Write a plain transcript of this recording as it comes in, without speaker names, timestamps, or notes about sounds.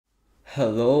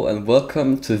Hello and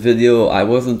welcome to a video I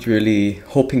wasn't really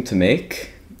hoping to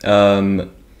make. I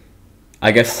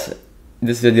guess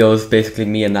this video is basically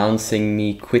me announcing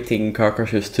me quitting Car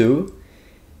Crashers 2.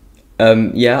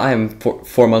 Yeah, I'm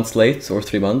 4 months late, or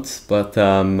 3 months, but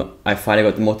I finally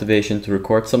got the motivation to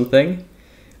record something.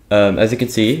 As you can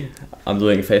see, I'm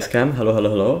doing a face cam. Hello, hello,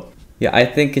 hello. Yeah, I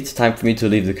think it's time for me to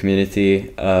leave the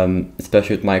community,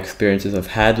 especially with my experiences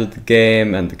I've had with the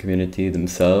game and the community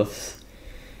themselves.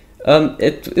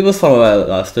 It was fun while it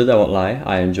lasted, I won't lie.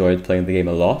 I enjoyed playing the game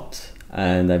a lot,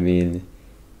 and I mean,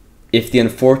 if the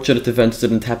unfortunate events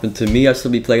didn't happen to me, I'd still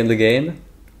be playing the game,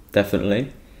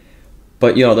 definitely.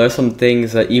 But you know, there are some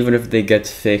things that even if they get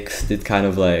fixed, it kind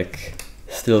of like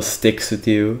still sticks with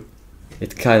you.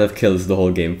 It kind of kills the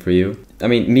whole game for you. I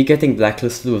mean, me getting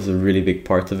blacklisted was a really big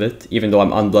part of it, even though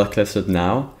I'm unblacklisted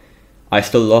now. I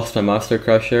still lost my Master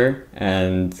Crusher,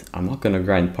 and I'm not gonna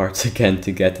grind parts again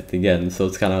to get it again, so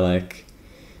it's kind of like,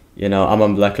 you know, I'm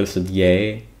unblacklisted,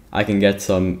 yay. I can get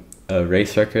some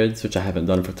race records, which I haven't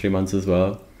done for 3 months as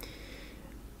well.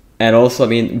 And also, I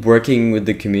mean, working with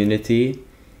the community,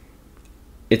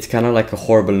 it's kind of like a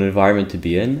horrible environment to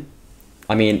be in.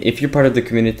 I mean, if you're part of the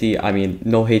community, I mean,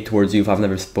 no hate towards you if I've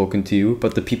never spoken to you,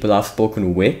 but the people I've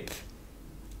spoken with,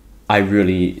 I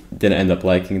really didn't end up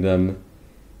liking them.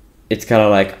 It's kind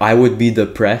of like, I would be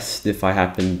depressed if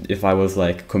I was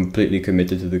like completely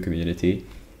committed to the community.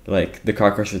 Like, the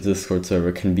Car Crashers Discord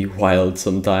server can be wild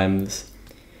sometimes.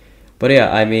 But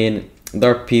yeah, I mean,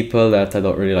 there are people that I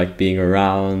don't really like being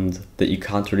around, that you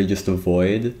can't really just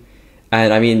avoid.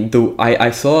 And I mean,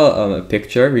 I saw a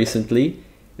picture recently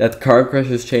that Car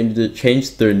Crashers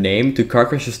changed their name to Car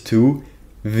Crashers 2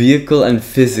 Vehicle and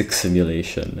Physics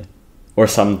Simulation, or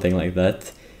something like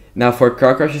that. Now, for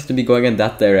Car Crashers to be going in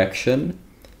that direction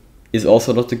is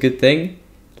also not a good thing.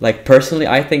 Like, personally,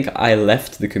 I think I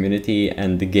left the community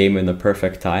and the game in the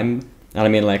perfect time. And I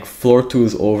mean, like, Floor 2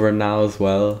 is over now as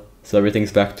well, so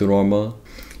everything's back to normal.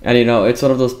 And you know, it's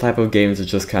one of those type of games that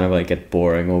just kind of like get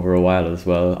boring over a while as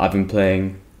well. I've been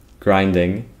playing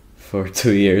grinding for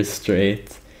 2 years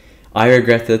straight. I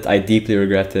regret it, I deeply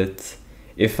regret it.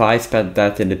 If I spent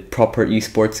that in a proper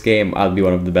esports game, I'd be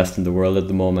one of the best in the world at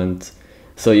the moment.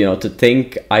 So, you know, to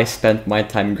think I spent my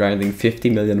time grinding 50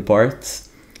 million parts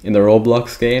in a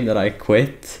Roblox game that I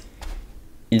quit,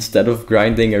 instead of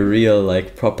grinding a real,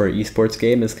 like, proper esports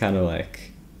game, is kind of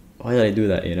like, why did I do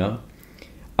that, you know?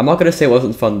 I'm not gonna say it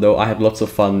wasn't fun though, I had lots of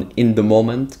fun in the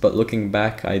moment, but looking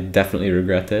back, I definitely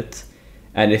regret it.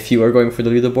 And if you are going for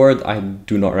the leaderboard, I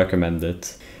do not recommend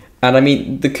it. And I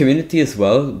mean, the community as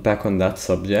well, back on that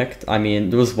subject, I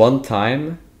mean, there was one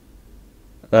time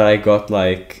that I got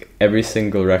like every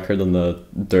single record on the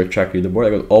dirt track leaderboard.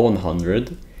 I got all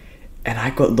 100, and I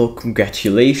got no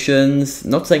congratulations.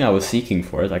 Not saying I was seeking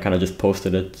for it, I kind of just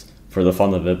posted it for the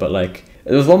fun of it, but like,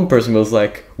 there was one person who was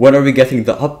like, when are we getting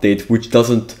the update which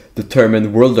doesn't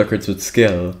determine world records with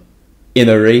skill in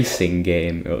a racing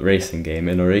game,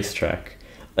 in a racetrack?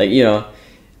 Like, you know,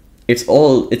 it's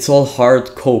all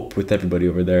hard cope with everybody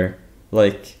over there.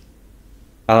 Like,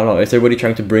 I don't know, is everybody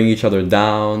trying to bring each other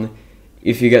down?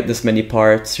 If you get this many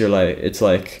parts, you're like, it's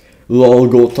like, lol,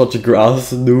 go touch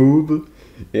grass, noob.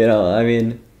 You know, I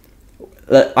mean,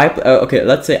 okay,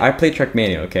 let's say I play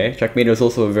Trackmania, okay? Trackmania is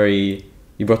also a very,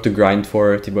 you've got to grind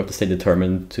for it, you've got to stay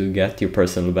determined to get your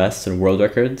personal bests and world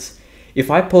records. If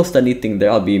I post anything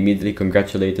there, I'll be immediately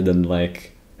congratulated and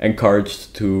like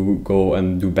encouraged to go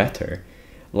and do better.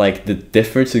 Like, the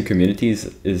difference in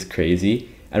communities is crazy.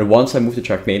 And once I moved to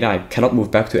Trackmania, I cannot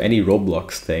move back to any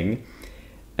Roblox thing.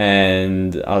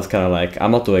 And I was kind of like, I'm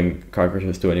not doing Car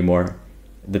Crashers 2 anymore.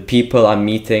 The people I'm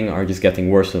meeting are just getting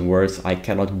worse and worse. I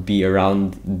cannot be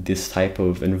around this type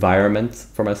of environment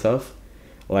for myself.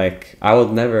 Like, I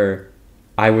would never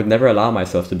allow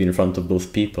myself to be in front of those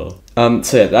people.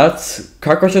 So yeah, that's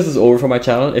Car Crashers is over for my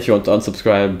channel. If you want to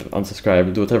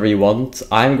unsubscribe, do whatever you want.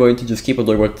 I'm going to just keep on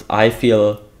doing what I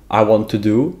feel I want to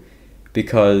do,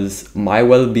 because my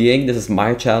well-being, this is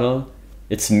my channel,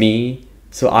 it's me.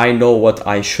 So I know what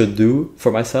I should do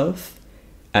for myself.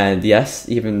 And yes,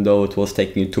 even though it was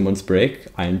taking a 2 months break,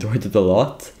 I enjoyed it a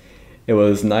lot. It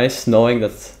was nice knowing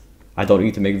that I don't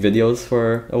need to make videos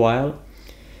for a while.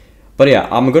 But yeah,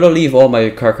 I'm gonna leave all my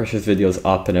Car Crashers videos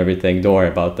up and everything. Don't worry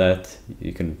about that.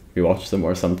 You can rewatch them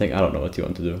or something. I don't know what you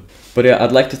want to do. But yeah,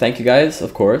 I'd like to thank you guys,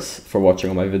 of course, for watching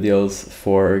all my videos,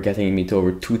 for getting me to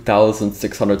over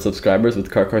 2,600 subscribers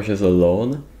with Car Crashers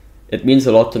alone. It means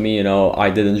a lot to me, you know. I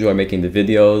did enjoy making the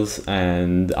videos,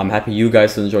 and I'm happy you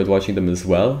guys enjoyed watching them as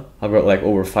well. I've got like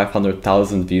over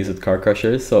 500,000 views with Car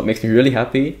Crushers, so it makes me really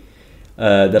happy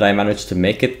that I managed to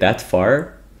make it that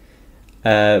far.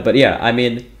 But yeah, I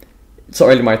mean, it's not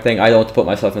really my thing. I don't want to put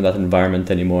myself in that environment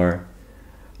anymore.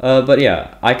 But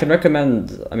yeah, I can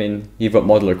recommend, I mean, you've got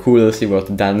Modeler Coolest, you've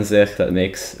got Danzig that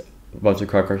makes a bunch of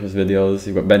Car Crashers videos,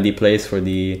 you've got Bendy Plays for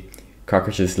the Car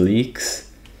Crashers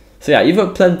leaks. So yeah, you've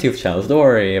got plenty of channels, don't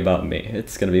worry about me,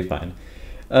 it's gonna be fine.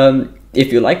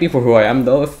 If you like me for who I am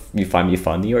though, if you find me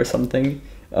funny or something,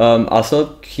 I'll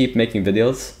still keep making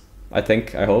videos, I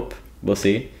think, I hope, we'll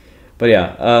see. But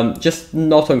yeah, just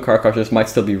not on Car Crashers, might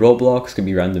still be Roblox, could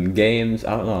be random games,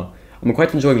 I don't know. I'm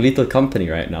quite enjoying Lethal Company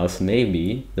right now, so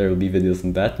maybe there will be videos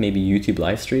on that, maybe YouTube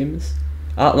live streams.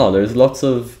 I don't know, there's lots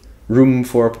of room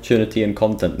for opportunity and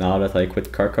content now that I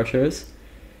quit Car Crushers.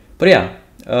 But yeah,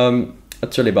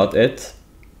 that's really about it.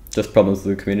 Just problems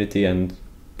with the community and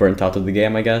burnt out of the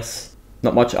game, I guess.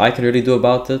 Not much I can really do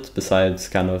about it, besides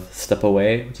kind of step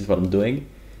away, which is what I'm doing.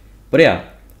 But yeah,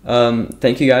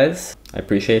 thank you guys, I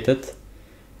appreciate it.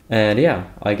 And yeah,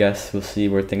 I guess we'll see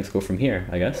where things go from here,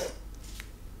 I guess.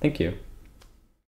 Thank you.